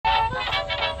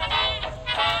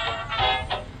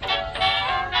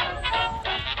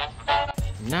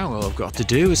I've got to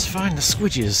do is find the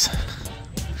squidges.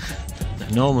 They're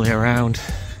normally around,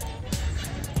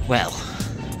 well,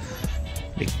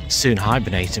 they're soon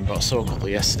hibernating, but I saw a couple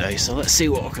yesterday, so let's see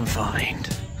what I can find.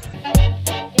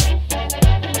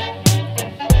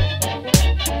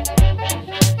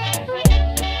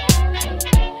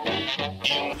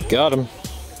 Got them.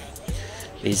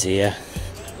 These here.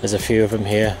 There's a few of them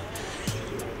here.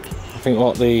 I think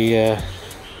what the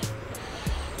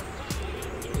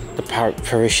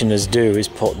parishioners do is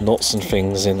put nuts and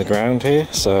things in the ground here.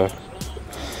 So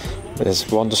there's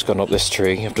one just gone up this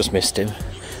tree. I've just missed him.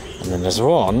 And then there's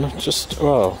one just,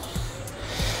 well,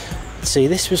 see,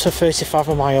 this was a 35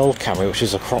 of my old camera, which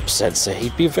is a crop sensor.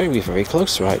 He'd be very, very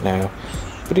close right now.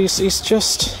 But he's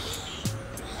just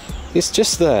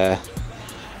there.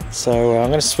 So I'm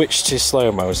going to switch to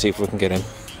slow-mo and see if we can get him.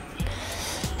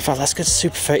 In fact, let's go to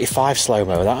Super 35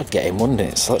 slow-mo. That would get him, wouldn't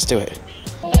it? So let's do it.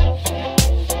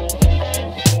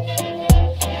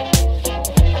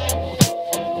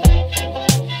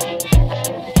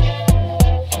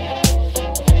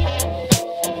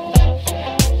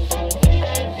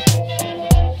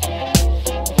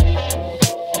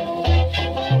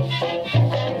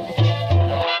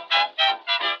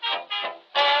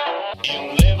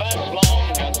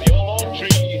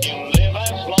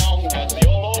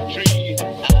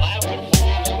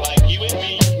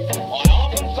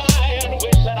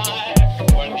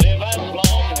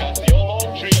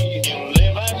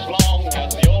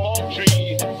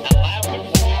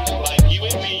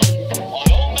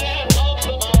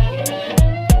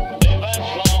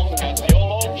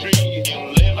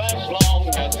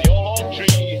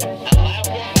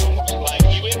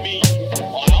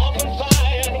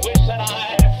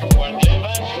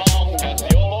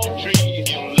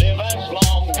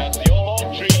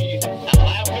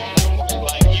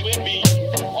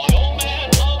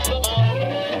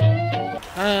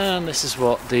 And this is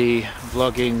what the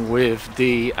vlogging with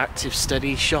the active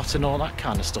steady shot and all that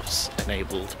kind of stuff's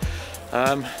enabled.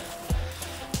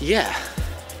 Yeah,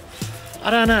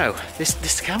 I don't know,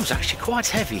 this camera's actually quite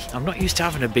heavy. I'm not used to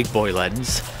having a big boy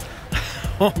lens.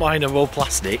 All mine are all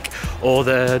plastic, or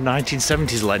the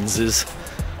 1970s lenses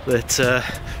that are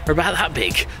about that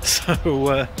big.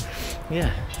 So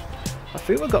yeah, I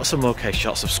think we've got some okay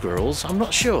shots of squirrels, I'm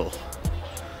not sure.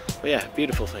 But yeah,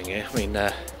 beautiful thing here. I mean,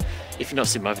 if you've not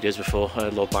seen my videos before,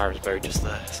 Lord Byron's buried just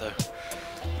there, so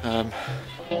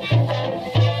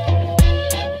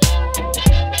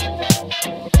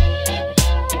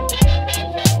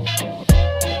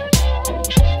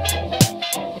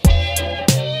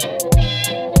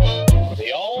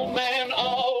the old man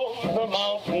of the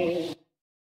mountain.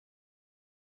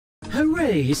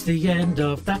 hooray, it's the end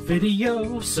of that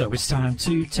video, so it's time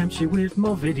to tempt you with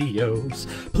more videos.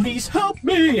 Please help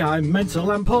me, I'm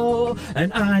mental and poor,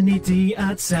 and I need the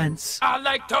AdSense. I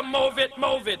like to move it,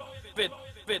 move it.